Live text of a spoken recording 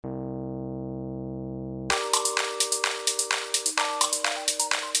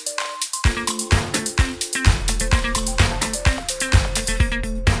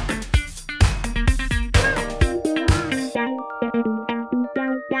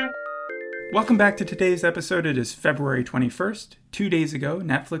Welcome back to today's episode. It is February 21st. 2 days ago,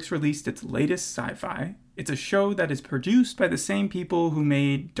 Netflix released its latest sci-fi. It's a show that is produced by the same people who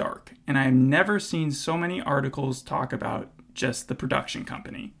made Dark, and I have never seen so many articles talk about just the production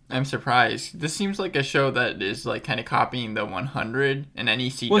company. I'm surprised. This seems like a show that is like kind of copying the 100 and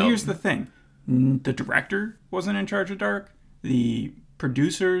NEC. Well, here's the thing. The director wasn't in charge of Dark. The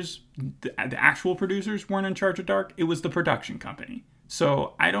producers, the actual producers weren't in charge of Dark. It was the production company.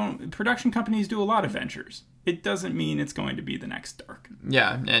 So production companies do a lot of ventures. It doesn't mean it's going to be the next Dark.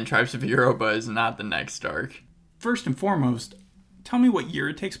 Yeah, and Tribes of Europa is not the next Dark. First and foremost, tell me what year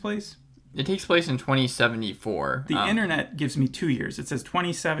it takes place. It takes place in 2074. The internet gives me 2 years. It says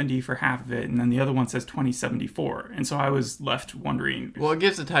 2070 for half of it, and then the other one says 2074. And so I was left wondering. Well, it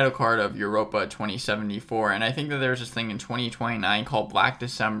gives the title card of Europa 2074, and I think that there's this thing in 2029 called Black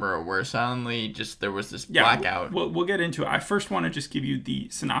December, where suddenly just there was this blackout. We'll get into it. I first want to just give you the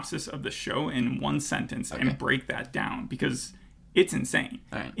synopsis of the show in one sentence and break that down, because it's insane.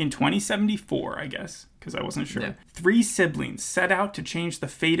 Right. In 2074, I guess, because I wasn't sure, 3 siblings set out to change the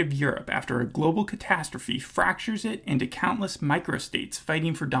fate of Europe after a global catastrophe fractures it into countless microstates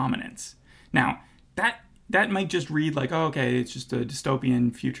fighting for dominance. Now, that might just read like, oh, okay, it's just a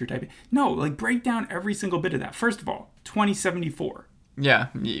dystopian future type. No, like break down every single bit of that. First of all, 2074. Yeah,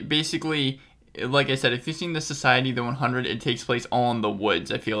 basically, like I said, if you've seen the Society, the 100, it takes place all in the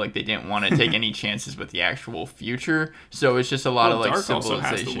woods. I feel like they didn't want to take any chances with the actual future, so it's just a lot of like Dark civilization.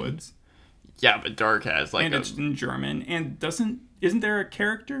 Also has the woods. Yeah, but Dark has like, and it's in German. And isn't there a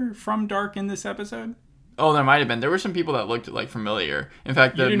character from Dark in this episode? Oh, there might have been. There were some people that looked like familiar. In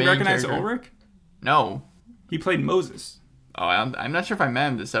fact, you the didn't main recognize character... Ulrich? No, he played Moses. Oh, I'm not sure if I met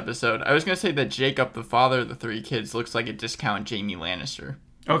him this episode. I was gonna say that Jacob, the father of the 3 kids, looks like a discount Jaime Lannister.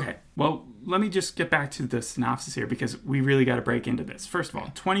 Okay, well, let me just get back to the synopsis here, because we really got to break into this. First of all,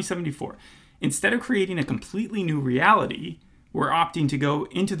 2074. Instead of creating a completely new reality, we're opting to go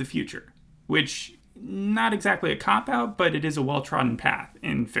into the future, which, not exactly a cop-out, but it is a well-trodden path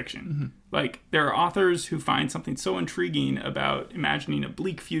in fiction. Mm-hmm. Like, there are authors who find something so intriguing about imagining a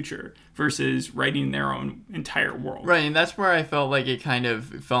bleak future versus writing their own entire world. Right, and that's where I felt like it kind of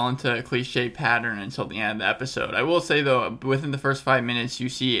fell into a cliche pattern until the end of the episode. I will say, though, within the first 5 minutes, you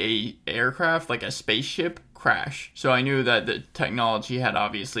see a aircraft, like a spaceship, crash. So I knew that the technology had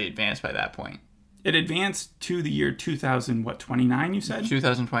obviously advanced by that point. It advanced to the year 2029, you said?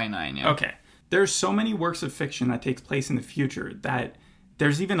 2029, yeah. Okay. There's so many works of fiction that takes place in the future that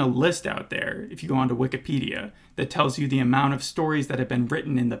there's even a list out there, if you go onto Wikipedia, that tells you the amount of stories that have been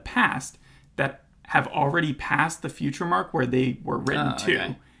written in the past that have already passed the future mark where they were written to.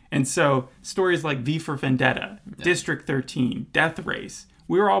 Okay. And so stories like V for Vendetta, District 13, Death Race,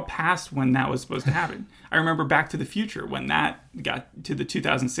 we were all past when that was supposed to happen. I remember Back to the Future when that got to the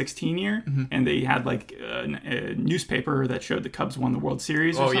 2016 year, and they had like a newspaper that showed the Cubs won the World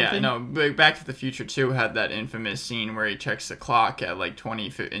Series or something. Oh, yeah, no, but Back to the Future 2 had that infamous scene where he checks the clock at like in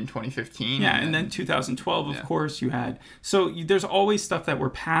 2015. Yeah, and then 2012, of course, you had. So there's always stuff that we're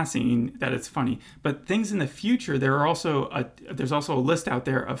passing that it's funny. But things in the future, there's also a list out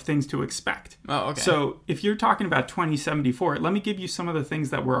there of things to expect. Oh, okay. So if you're talking about 2074, let me give you some of the things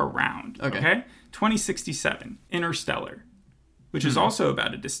that were around. Okay? 2067, Interstellar, which is also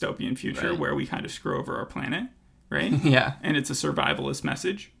about a dystopian future where we kind of screw over our planet, right? Yeah. And it's a survivalist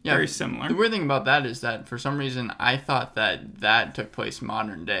message. Yeah. Very similar. The weird thing about that is that for some reason I thought that took place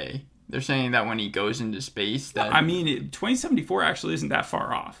modern day. They're saying that when he goes into space that... I mean, 2074 actually isn't that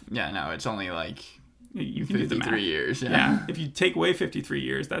far off. Yeah, no, it's only like... You can do the math. 53 years, yeah. If you take away 53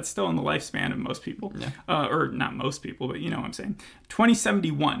 years, that's still in the lifespan of most people. Yeah. Or not most people, but you know what I'm saying.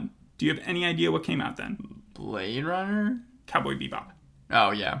 2071. Do you have any idea what came out then? Blade Runner? Cowboy Bebop.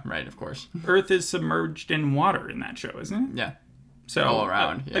 Oh, yeah, right, of course. Earth is submerged in water in that show, isn't it? Yeah. So, all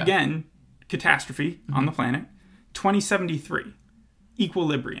around, again, catastrophe on the planet. 2073.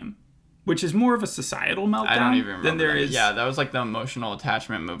 Equilibrium. Which is more of a societal meltdown I don't even remember than there that. is... Yeah, that was like the emotional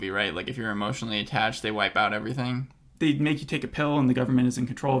attachment movie, right? Like if you're emotionally attached, they wipe out everything. They make you take a pill and the government is in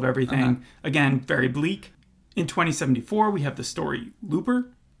control of everything. Again, very bleak. In 2074, we have the story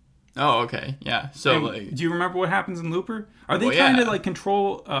Looper. Oh, okay. Yeah. So, like... Do you remember what happens in Looper? Are they trying to, like,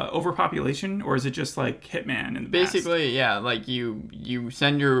 control overpopulation, or is it just, like, Hitman in the Basically, past? yeah. Like, you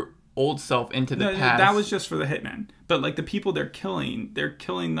send your old self into the past. That was just for the Hitman. But, like, the people they're killing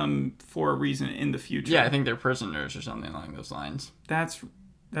them for a reason in the future. Yeah, I think they're prisoners or something along those lines. That's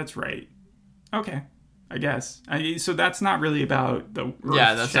right. Okay. I guess. So that's not really about the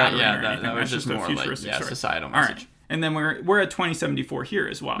Earth shattering or anything. That was just more a like societal message. All right. And then we're at 2074 here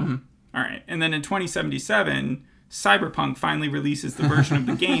as well. Mm-hmm. All right. And then in 2077, Cyberpunk finally releases the version of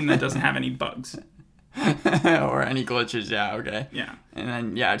the game that doesn't have any bugs. Or any glitches, yeah, okay. Yeah. And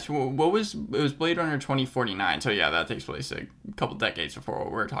then, it was Blade Runner 2049, so yeah, that takes place a couple decades before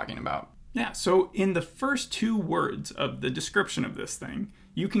what we're talking about. Yeah, so in the first 2 words of the description of this thing,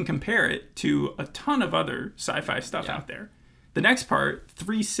 you can compare it to a ton of other sci-fi stuff out there. The next part,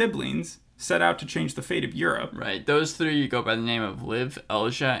 3 siblings set out to change the fate of Europe. Right, those 3 go by the name of Liv,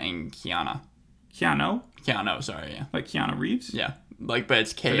 Elja, and Kiana. Keanu, sorry, yeah. Like Keanu Reeves? Yeah, but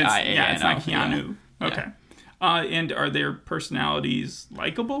it's K-I-A-N-O. Yeah, it's not Keanu. Yeah. Okay. And are their personalities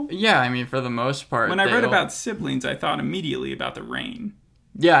likable? Yeah, I mean, for the most part. When I read about siblings, I thought immediately about The Rain.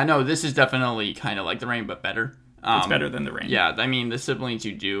 Yeah, no, this is definitely kind of like The Rain, but better. It's better than The Rain. Yeah, I mean, the siblings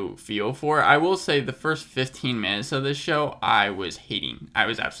you do feel for. I will say the first 15 minutes of this show, I was hating. I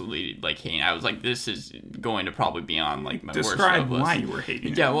was absolutely, hating. I was like, this is going to probably be on, my worst Describe list. why you were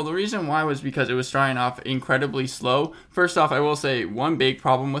hating it. Yeah, well, the reason why was because it was starting off incredibly slow. First off, I will say one big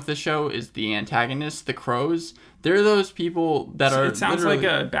problem with the show is the antagonists, the crows. They're those people that are. It sounds like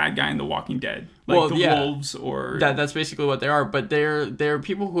a bad guy in The Walking Dead, like wolves or. That's basically what they are. But they're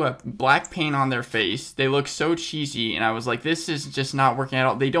people who have black paint on their face. They look so cheesy, and I was like, this is just not working at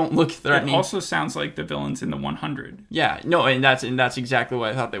all. They don't look threatening. It also sounds like the villains in the 100. Yeah, no, and that's exactly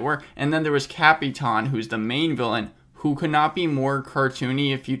what I thought they were. And then there was Capitan, who's the main villain, who could not be more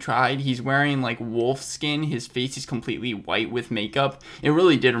cartoony if you tried. He's wearing wolf skin. His face is completely white with makeup. It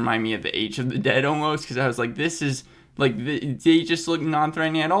really did remind me of the Age of the Dead almost, because I was like, this is they just look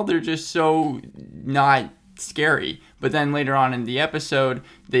non-threatening at all. They're just so not scary. But then later on in the episode,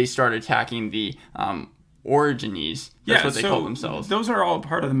 they start attacking the Origines. That's what they call themselves. Those are all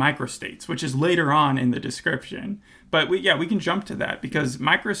part of the microstates, which is later on in the description. But we can jump to that because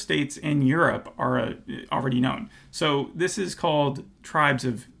microstates in Europe are already known. So this is called Tribes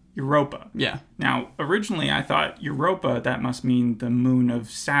of Europa. Yeah. Now, originally I thought Europa, that must mean the moon of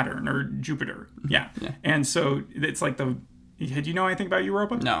Saturn or Jupiter. Yeah. And so it's like do you know anything about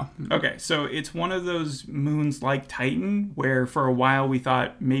Europa? No. Okay, so it's one of those moons like Titan where for a while we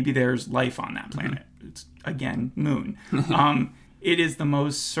thought maybe there's life on that planet. It's, again, moon. It is the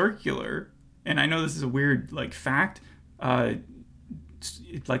most circular, and I know this is a weird fact,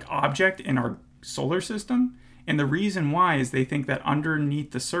 object in our solar system. And the reason why is they think that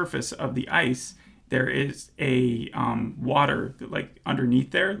underneath the surface of the ice there is a water underneath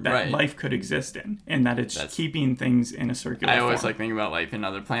there that life could exist in, and that it's keeping things in a circular form. I always thinking about life in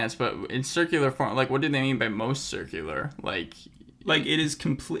other planets, but in circular form, what do they mean by most circular? It is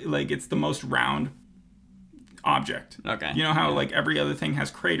complete. It's the most round object. Okay. You know how every other thing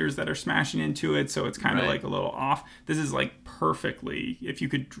has craters that are smashing into it, so it's kind of a little off. This is perfectly, if you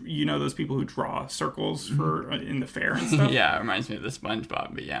could, those people who draw circles for in the fair and stuff. Yeah, it reminds me of the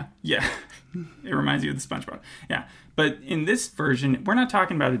SpongeBob, but yeah. Yeah. It reminds you of the SpongeBob. Yeah. But in this version, we're not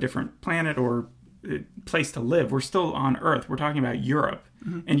talking about a different planet or place to live. We're still on Earth. We're talking about Europe.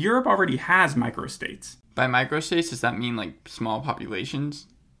 Mm-hmm. And Europe already has microstates. By microstates, does that mean small populations?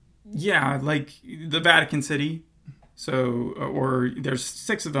 Yeah, like the Vatican City. So, or there's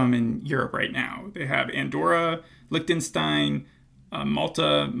 6 of them in Europe right now. They have Andorra, Liechtenstein,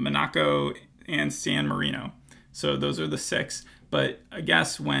 Malta, Monaco, and San Marino. So those are the 6. But I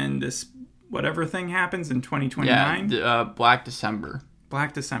guess when this whatever thing happens in 2029... Yeah, Black December.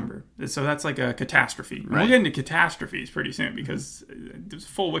 Black December. So that's like a catastrophe. Right. We'll get into catastrophes pretty soon because there's a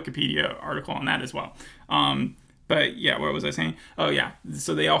full Wikipedia article on that as well. But yeah, what was I saying? Oh yeah,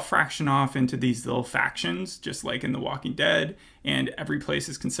 so they all fraction off into these little factions, just like in The Walking Dead, and every place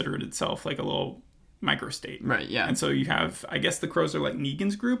is considered itself like a little microstate. Right, yeah. And so you have, I guess the crows are like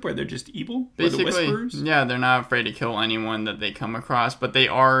Negan's group, where they're just evil, basically, or the Whisperers. Yeah, they're not afraid to kill anyone that they come across, but they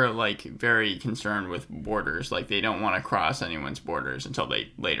are very concerned with borders. They don't want to cross anyone's borders until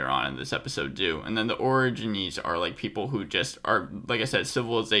they later on in this episode do. And then the Origines are people who just are, like I said,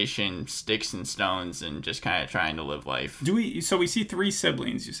 civilization, sticks and stones, and just kind of trying to live life. So we see 3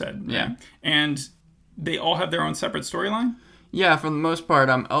 siblings, you said, right? Yeah. And they all have their own separate storyline? Yeah, for the most part,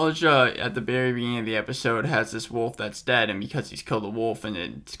 Elja at the very beginning of the episode has this wolf that's dead, and because he's killed a wolf and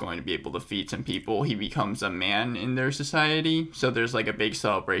it's going to be able to feed some people, he becomes a man in their society. So there's a big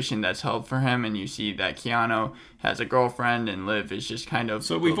celebration that's held for him, and you see that Keanu has a girlfriend, and Liv is just kind of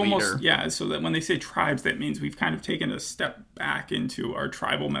so we've almost so that when they say tribes, that means we've kind of taken a step back into our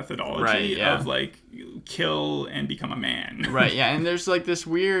tribal methodology of kill and become a man. Right, yeah, and there's this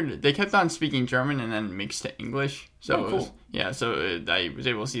weird, they kept on speaking German and then mixed to English. So cool. I was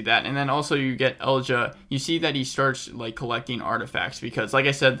able to see that. And then also you get Elja, you see that he starts collecting artifacts because, like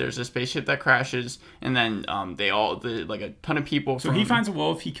I said, there's a spaceship that crashes, and then a ton of people. So he finds a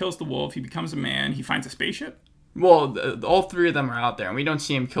wolf, he kills the wolf, he becomes a man, he finds a spaceship? Well, all three of them are out there, and we don't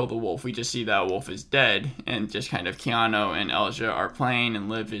see him kill the wolf. We just see that wolf is dead, and just kind of Keanu and Elja are playing, and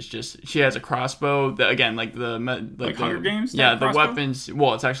Liv is just, she has a crossbow. Again, like like Hunger Games? Yeah, the crossbow? weapons.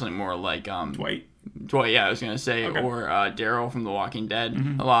 Well, it's actually more like Dwight, yeah, I was gonna say, Okay. or Daryl from The Walking Dead.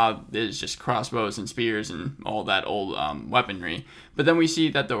 A lot of it is just crossbows and spears and all that old weaponry. But then we see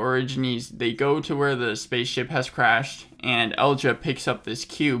that the Origines, they go to where the spaceship has crashed, and Elja picks up this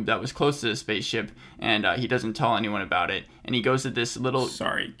cube that was close to the spaceship, and he doesn't tell anyone about it. And he goes to this little,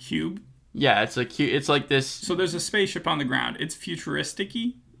 Sorry, cube? yeah, it's a cube. It's like this, So there's a spaceship on the ground. It's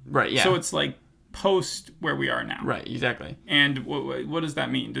futuristic-y. right? Yeah, So it's like post where we are now. right, exactly. And what does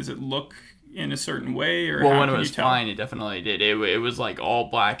that mean? Does it look in a certain way, or Well, how when it can was you tell? flying, it definitely did. It was like all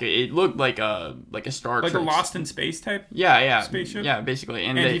black. It looked like a Star Like Trek. a Lost in Space type? yeah, spaceship? Yeah, basically.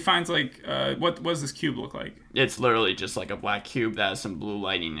 And And they, he finds like, what does this cube look like? it's literally just like a black cube that has some blue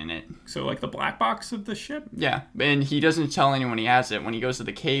lighting in it. So like the black box of the ship? Yeah, and he doesn't tell anyone he has it. When he goes to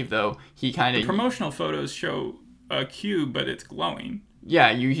the cave, though, he kind of Promotional photos show a cube, but it's glowing.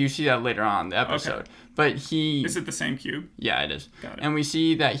 yeah, you see that later on in the episode. But he Is it the same cube? yeah, it is. Got it. And we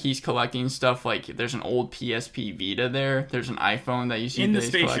see that he's collecting stuff like there's an old PSP Vita there. There's an iPhone that you see In that the he's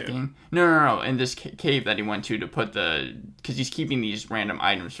spaceship? collecting. No. In this cave that he went to put because he's keeping these random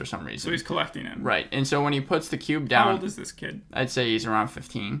items for some So reason. he's collecting them. Right. And so when he puts the cube How down, old is this kid? I'd say he's around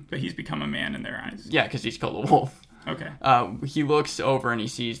 15. But he's become a man in their eyes. Yeah, because he's killed a wolf. Okay. He looks over and he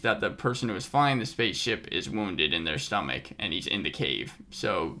sees that the person who was flying the spaceship is wounded in their stomach and he's in the cave.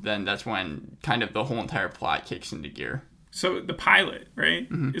 So then that's when kind of the whole entire plot kicks into gear. So the pilot, right,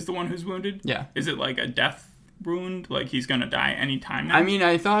 is the one who's wounded? Mm-hmm. Yeah. Is it like a death wound? Like he's gonna die any time now? I mean,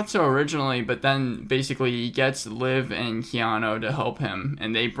 I thought so originally, but then basically he gets Liv and Keanu to help him,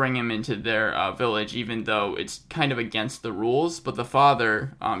 and they bring him into their village, even though it's kind of against the rules. But the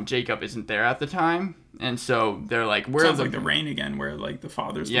father, Jacob, isn't there at the time, and so they're like, "Where's Sounds like the Rain again, where like the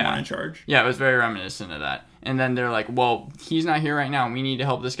father's the one in charge. Yeah, it was very reminiscent of that. And then they're like, well, he's not here right now. We need to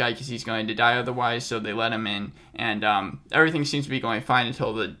help this guy because he's going to die otherwise. So they let him in. And everything seems to be going fine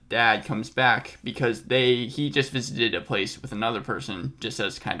until the dad comes back because he just visited a place with another person just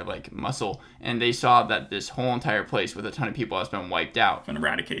as kind of like muscle. And they saw that this whole entire place with a ton of people has been wiped out. Been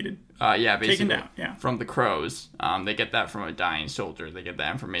eradicated. Yeah, basically. Taken down, yeah. From the crows. They get that from a dying soldier. They get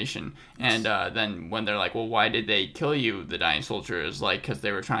that information. And then when they're like, well, why did they kill you? The dying soldier is like, because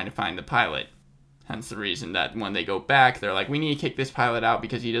they were trying to find the pilot. Hence the reason that when they go back, they're like, we need to kick this pilot out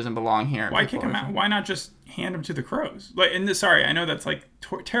because he doesn't belong here. Why kick him out? Why not just hand him to the crows? Like, sorry, I know that's like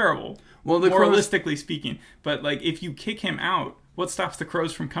terrible. Well, the crows, moralistically speaking, but like if you kick him out, what stops the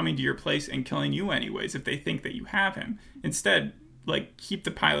crows from coming to your place and killing you anyways? If they think that you have him, instead, like keep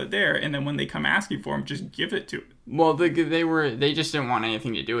the pilot there, and then when they come asking for him, just give it to him. well, they just didn't want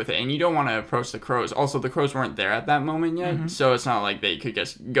anything to do with it, and you don't want to approach the crows. Also, the crows weren't there at that moment yet, so it's not like they could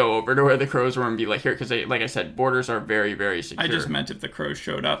just go over to where the crows were and be like, here, because like I said, borders are very, very secure. I just meant if the crows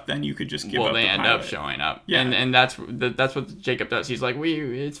showed up, then you could just give up Well, they the end pilot. up showing up, Yeah. and that's what Jacob does. He's like,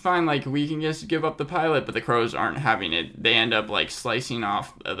 it's fine, like we can just give up the pilot, but the crows aren't having it. They end up like slicing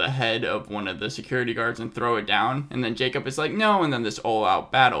off the head of one of the security guards and throw it down, and then Jacob is like, no, and then this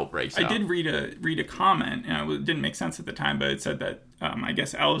all-out battle breaks out. I did read a comment, and it didn't make sense at the time, but it said that I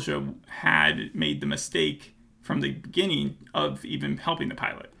guess Elja had made the mistake from the beginning of even helping the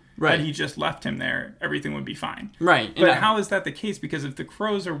pilot. Right. That he just left him there, everything would be fine. Right. But how is that the case? Because if the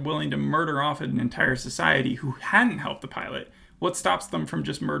crows are willing to murder off an entire society who hadn't helped the pilot, what stops them from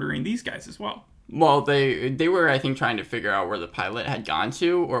just murdering these guys as well? Well, they were, I think, trying to figure out where the pilot had gone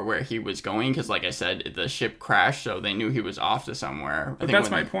to or where he was going, because, like I said, the ship crashed, so they knew he was off to somewhere. But that's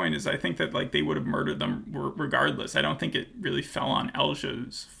my point, is I think that like they would have murdered them regardless. I don't think it really fell on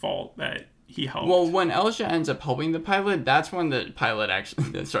Elja's fault that he helped. Well, when Elja ends up helping the pilot, that's when the pilot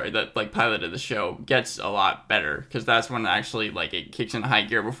actually, pilot of the show gets a lot better, because that's when actually, like, it kicks in high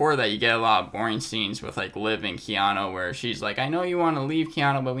gear. Before that, you get a lot of boring scenes with, like, Liv and Keanu, where she's like, I know you want to leave,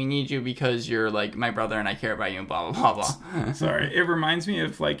 Keanu, but we need you because you're, like, my brother and I care about you, and blah, blah, blah, blah. Sorry, it reminds me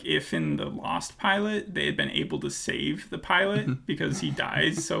of, like, if in the Lost pilot, they had been able to save the pilot because he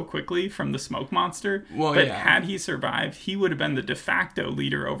dies so quickly from the smoke monster. Well, but yeah. had he survived, he would have been the de facto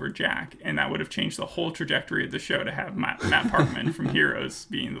leader over Jack, and that would have changed the whole trajectory of the show to have Matt Parkman from Heroes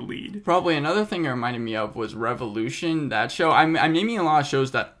being the lead. Probably another thing it reminded me of was Revolution, that show. I'm naming a lot of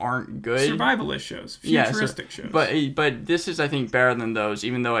shows that aren't good. Survivalist shows, futuristic shows. But this is, I think, better than those,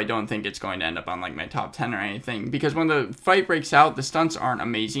 even though I don't think it's going to end up on, like, my top 10 or anything. Because when the fight breaks out, the stunts aren't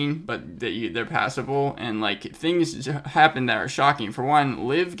amazing, but they're passable, and, like, things happen that are shocking. For one,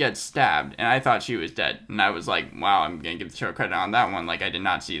 Liv gets stabbed, and I thought she was dead. And I was like, wow, I'm going to give the show credit on that one. Like, I did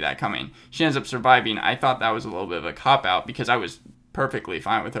not see that coming. she ends up surviving. I thought that was a little bit of a cop-out because I was perfectly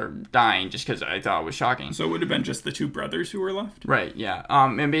fine with her dying just because I thought it was shocking. So it would have been just the two brothers who were left? Right, yeah.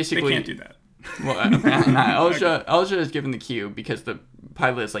 And basically... They can't do that. Well, apparently not. Elja is given the cube because the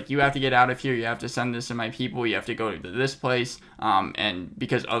pilot is like, you have to get out of here, you have to send this to my people, you have to go to this place, and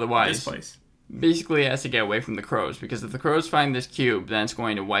because otherwise... This place. Basically, it has to get away from the crows, because if the crows find this cube, then it's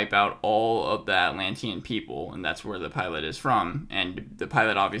going to wipe out all of the Atlantean people, and that's where the pilot is from, and the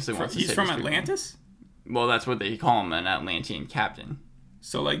pilot obviously wants to save He's from his people. Atlantis? Well, that's what they call him, an Atlantean captain.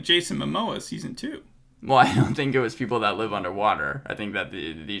 So like Jason Momoa, season 2. Well, I don't think it was people that live underwater. I think that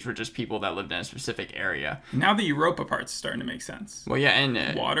these were just people that lived in a specific area. Now the Europa part's starting to make sense. Well, yeah,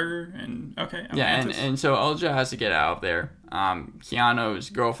 and... water, and... Okay, Atlantis. Yeah, and so Elja has to get out of there. Keanu's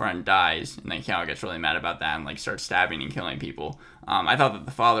girlfriend dies, and then Keanu gets really mad about that and, like, starts stabbing and killing people. I thought that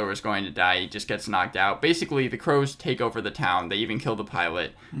the father was going to die. He just gets knocked out. Basically, the crows take over the town. They even kill the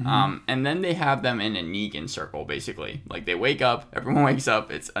pilot. And then they have them in a Negan circle, basically. Like, they wake up. Everyone wakes up.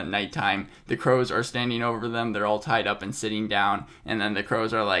 It's a nighttime. The crows are standing over them. They're all tied up and sitting down. And then the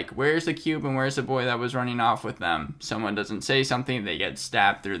crows are like, where's the cube and where's the boy that was running off with them? Someone doesn't say something. They get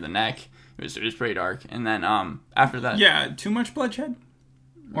stabbed through the neck. It was pretty dark. And then after that... Yeah, too much bloodshed?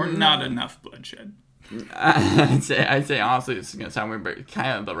 Or not enough bloodshed? I'd say honestly, this is going to sound weird, but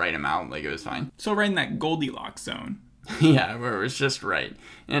kind of the right amount. Like, it was fine. So right in that Goldilocks zone. Yeah, where it was just right.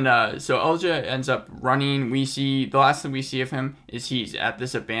 And so Elja ends up running. The last thing we see of him is he's at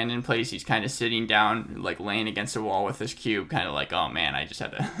this abandoned place. He's kind of sitting down, like laying against a wall with his cube, kind of like, oh man, I just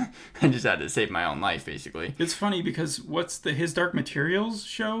had to save my own life, basically. It's funny because what's His Dark Materials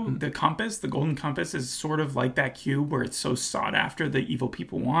show? The compass, the golden compass, is sort of like that cube where it's so sought after, the evil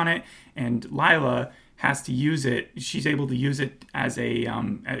people want it, and Lila has to use it. She's able to use it as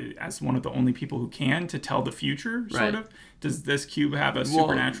as one of the only people who can to tell the future, sort of. Does this cube have a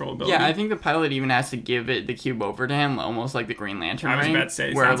supernatural ability? Yeah, I think the pilot even has to give the cube over to him, almost like the Green Lantern. I was about to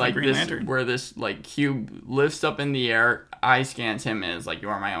say, sounds like Green Lantern. Where this like cube lifts up in the air, eye scans him, and is like, you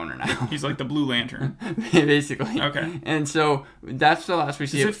are my owner now. He's like the Blue Lantern. Basically. Okay. And so that's the last we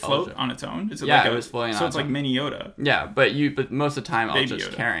see. Does it float on its own? Is it it was floating on its own. So it's like mini Yoda. Yeah, but most of the time I'll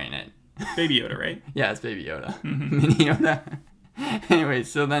just carrying it. Baby Yoda, right? Yeah, it's Baby Yoda. Mini Yoda. Anyway,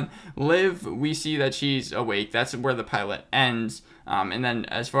 so then Liv, we see that she's awake. That's where the pilot ends. And then,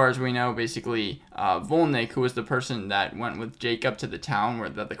 as far as we know, basically, Volnik, who was the person that went with Jacob to the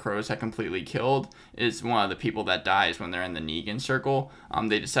town that the crows had completely killed, is one of the people that dies when they're in the Negan circle.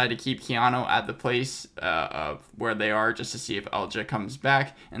 They decide to keep Keanu at the place where they are just to see if Elja comes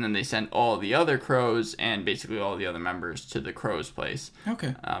back, and then they send all the other crows and basically all the other members to the crows' place.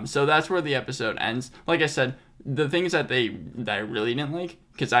 Okay. So that's where the episode ends. Like I said, the things that I really didn't like,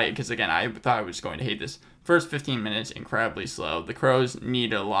 because again, I thought I was going to hate this. First 15 minutes, incredibly slow. The crows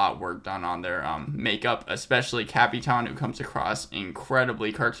need a lot work done on their makeup, especially Capitan, who comes across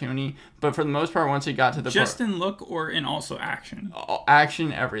incredibly cartoony. But for the most part, once he got to the just in look or in also action?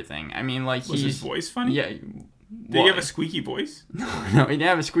 Action, everything. I mean, like, was his voice funny? Yeah. Did he have a squeaky voice? No, he didn't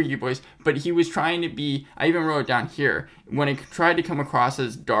have a squeaky voice, but he was trying to be, I even wrote it down here, when it tried to come across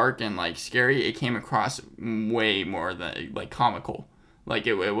as dark and, like, scary, it came across way more than, like, comical. Like,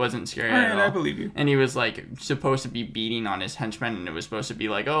 it wasn't scary at all. I believe you. And he was, like, supposed to be beating on his henchmen, and it was supposed to be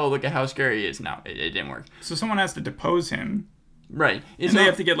like, oh, look at how scary he is. No, it didn't work. So someone has to depose him. Right. And they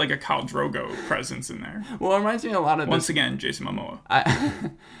have to get, like, a Khal Drogo presence in there. Well, it reminds me a lot of Once again, Jason Momoa.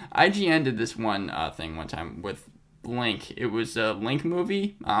 IGN did this one thing one time with Link. It was a Link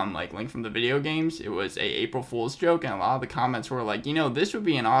movie, like Link from the video games. It was a April Fool's joke, and a lot of the comments were like, this would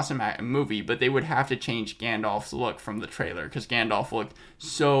be an awesome movie, but they would have to change Gandalf's look from the trailer, because Gandalf looked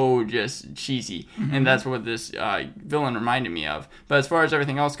so just cheesy, and that's what this villain reminded me of. But as far as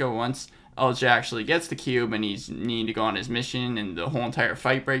everything else goes, once Elja actually gets the cube and he's needing to go on his mission and the whole entire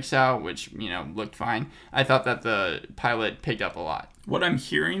fight breaks out, which, looked fine, I thought that the pilot picked up a lot. What I'm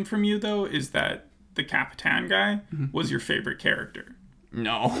hearing from you, though, is that the Capitan guy was your favorite character.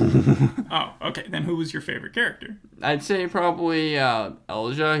 No. Oh, okay. Then who was your favorite character? I'd say probably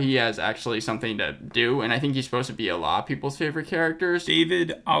Elja. He has actually something to do, and I think he's supposed to be a lot of people's favorite characters.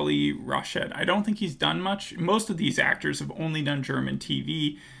 David Ali Rashid. I don't think he's done much. Most of these actors have only done German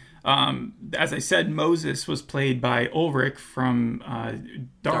TV. As I said, Moses was played by Ulrich from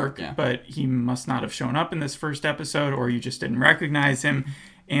Dark, yeah. But he must not have shown up in this first episode, or you just didn't recognize him.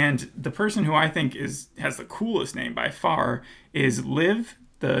 And the person who I think has the coolest name by far is Liv,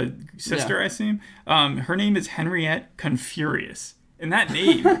 the sister, yeah. I assume. Her name is Henriette Confurious. And that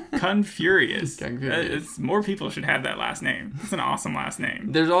name, Confurious, more people should have that last name. It's an awesome last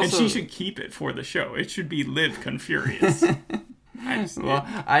name. There's also, and she should keep it for the show. It should be Liv Confurious. Well,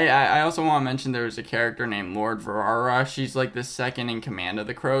 I also want to mention there was a character named Lord Varara. She's like the second in command of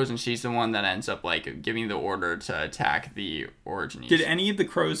the Crows, and she's the one that ends up like giving the order to attack the Origines. Did any of the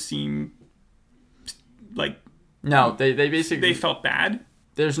Crows seem like No, they basically they felt bad?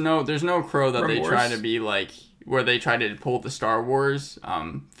 There's no Crow that Remorse? they try to be like where they try to pull the Star Wars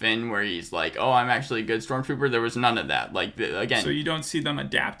Finn, where he's like, oh, I'm actually a good stormtrooper. There was none of that. Like again, So you don't see them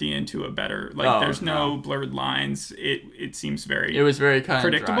adapting into a better like. Oh, there's no no. blurred lines. It seems very. it was very kind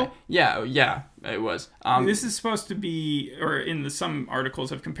predictable? of dry. Yeah, it was. This is supposed to be, or in some articles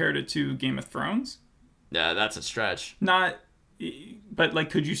have compared it to Game of Thrones. Yeah, that's a stretch. Not, but like,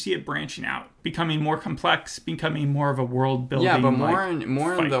 could you see it branching out, becoming more complex, becoming more of a world building? Yeah, but more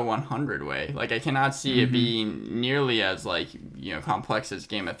like, in the 100 way. Like I cannot see it being nearly as like complex as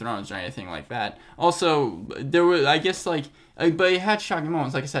Game of Thrones or anything like that. Also, there was I guess like. But it had shocking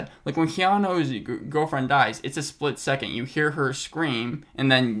moments, like I said. Like when Keanu's girlfriend dies, it's a split second. You hear her scream,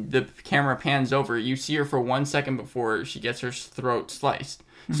 and then the camera pans over. You see her for 1 second before she gets her throat sliced.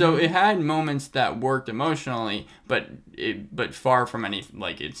 So it had moments that worked emotionally, but far from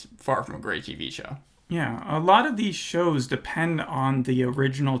it's far from a great TV show. Yeah, a lot of these shows depend on the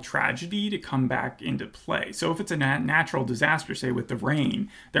original tragedy to come back into play. So if it's a natural disaster, say with the rain,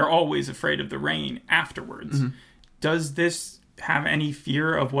 they're always afraid of the rain afterwards. Does this have any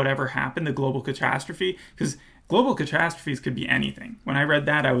fear of whatever happened, the global catastrophe? Because global catastrophes could be anything. When I read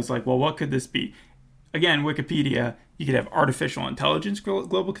that, I was like, well, what could this be? Again, Wikipedia, you could have artificial intelligence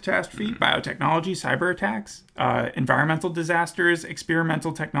global catastrophe, biotechnology, cyber attacks, environmental disasters,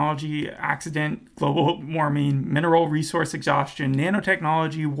 experimental technology, accident, global warming, mineral resource exhaustion,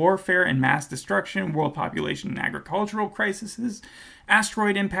 nanotechnology, warfare and mass destruction, world population and agricultural crises,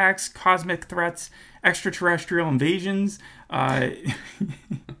 asteroid impacts, cosmic threats, extraterrestrial invasions,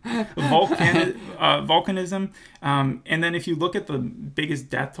 volcanism. And then if you look at the biggest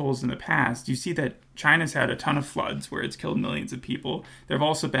death tolls in the past, you see that China's had a ton of floods where it's killed millions of people. There have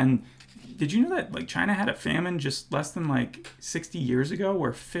also been... Did you know that like China had a famine just less than like 60 years ago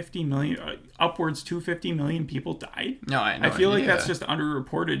where 50 million, upwards to 50 million people died? No, I feel like that's just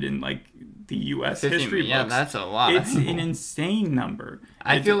underreported in like the U.S. history books. Yeah, that's a lot. It's an insane number.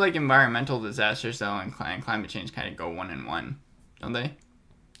 I feel like environmental disasters though and climate change kind of go one in one, don't they?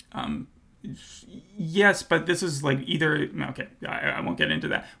 Yes, but this is like either... Okay, I won't get into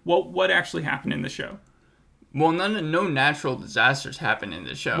that. What actually happened in the show? Well, no natural disasters happen in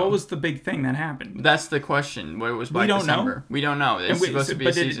the show. What was the big thing that happened? That's the question. What was Black December? We don't know. It's supposed to be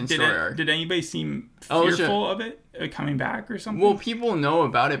a season story arc. Did anybody seem fearful of it coming back or something? Well, people know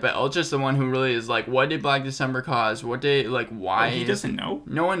about it, but Elja's the one who really is like, what did Black December cause? What did, like, why? He doesn't know?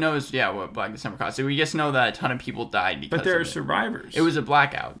 No one knows, what Black December caused. So we just know that a ton of people died because But there of are survivors. It was a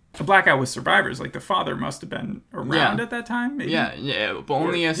blackout. A blackout with survivors. Like, the father must have been around at that time, maybe? Yeah, but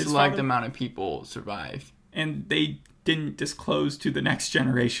only a select amount of people survived. And they didn't disclose to the next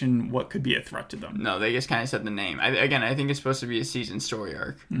generation what could be a threat to them. No, they just kind of said the name. I think it's supposed to be a season story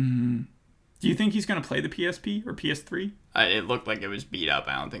arc. Mm-hmm. Do you think he's going to play the PSP or PS3? It looked like it was beat up.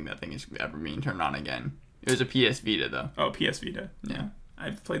 I don't think that thing is ever being turned on again. It was a PS Vita, though. Oh, PS Vita. Yeah.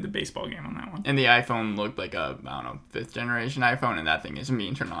 I've played the baseball game on that one. And the iPhone looked like a, 5th generation iPhone, and that thing isn't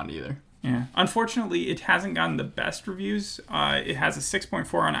being turned on either. Yeah. Unfortunately, it hasn't gotten the best reviews. It has a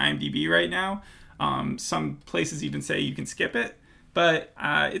 6.4 on IMDb right now. Some places even say you can skip it, but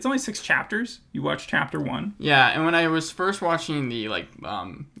it's only 6 chapters. You watch chapter 1. Yeah, and when I was first watching the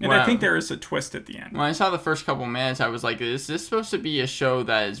and I think there is a twist at the end. When I saw the first couple minutes, I was like, "Is this supposed to be a show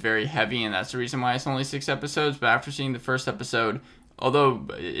that is very heavy?" And that's the reason why it's only 6 episodes. But after seeing the first episode, although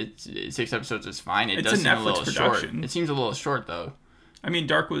it's 6 episodes is fine, it does seem a little short. It seems a little short though. I mean,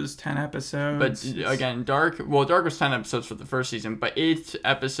 Dark was 10 episodes. But again, Dark was 10 episodes for the first season, but 8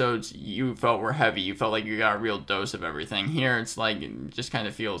 episodes you felt were heavy. You felt like you got a real dose of everything. Here, it's like, it just kind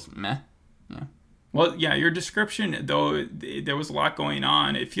of feels meh. Yeah. Well, yeah, your description, though there was a lot going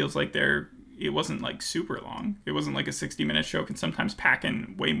on, it feels like it wasn't like super long. It wasn't like a 60-minute show can sometimes pack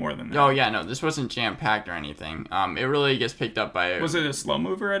in way more than that. Oh, yeah, no, this wasn't jam-packed or anything. It really gets picked up by... Was it a slow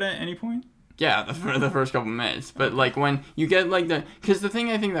mover at any point? Yeah, the first couple minutes. But, like, when you get, like, because the thing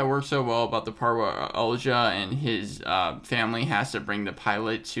I think that works so well about the part where Elja and his family has to bring the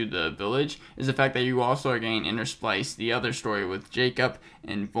pilot to the village is the fact that you also are getting interspliced the other story with Jacob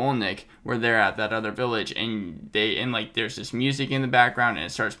and Volnik, where they're at that other village, and there's this music in the background, and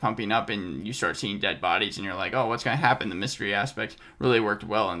it starts pumping up, and you start seeing dead bodies, and you're like, oh, what's going to happen? The mystery aspect really worked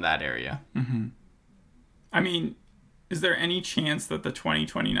well in that area. Mm-hmm. I mean... Is there any chance that the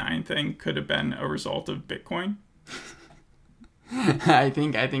 2029 thing could have been a result of Bitcoin? I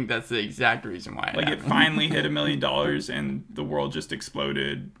think that's the exact reason why. It finally hit $1 million and the world just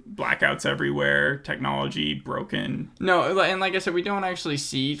exploded. Blackouts everywhere. Technology broken. No, and like I said, we don't actually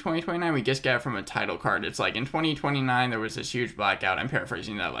see 2029. We just get it from a title card. It's like in 2029 there was this huge blackout. I'm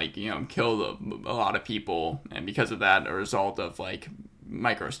paraphrasing that, killed a lot of people, and because of that, a result of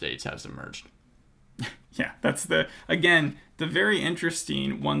microstates has emerged. Yeah, that's the very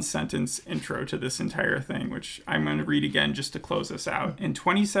interesting one-sentence intro to this entire thing, which I'm going to read again just to close us out. In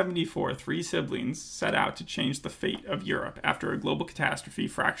 2074, 3 siblings set out to change the fate of Europe after a global catastrophe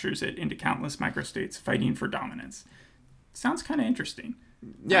fractures it into countless microstates fighting for dominance. Sounds kind of interesting.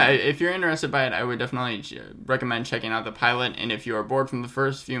 Yeah, if you're interested by it, I would definitely recommend checking out the pilot. And if you are bored from the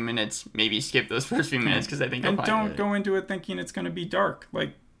first few minutes, maybe skip those first few minutes because I think you'll find it. And don't go into it thinking it's going to be dark.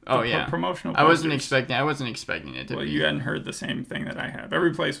 Promotional posters. I wasn't expecting it to be. Well, you hadn't heard the same thing that I have.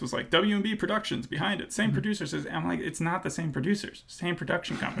 Every place was like W&B Productions behind it. Same producers. I'm like, it's not the same producers. Same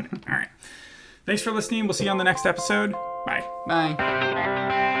production company. All right. Thanks for listening. We'll see you on the next episode. Bye. Bye.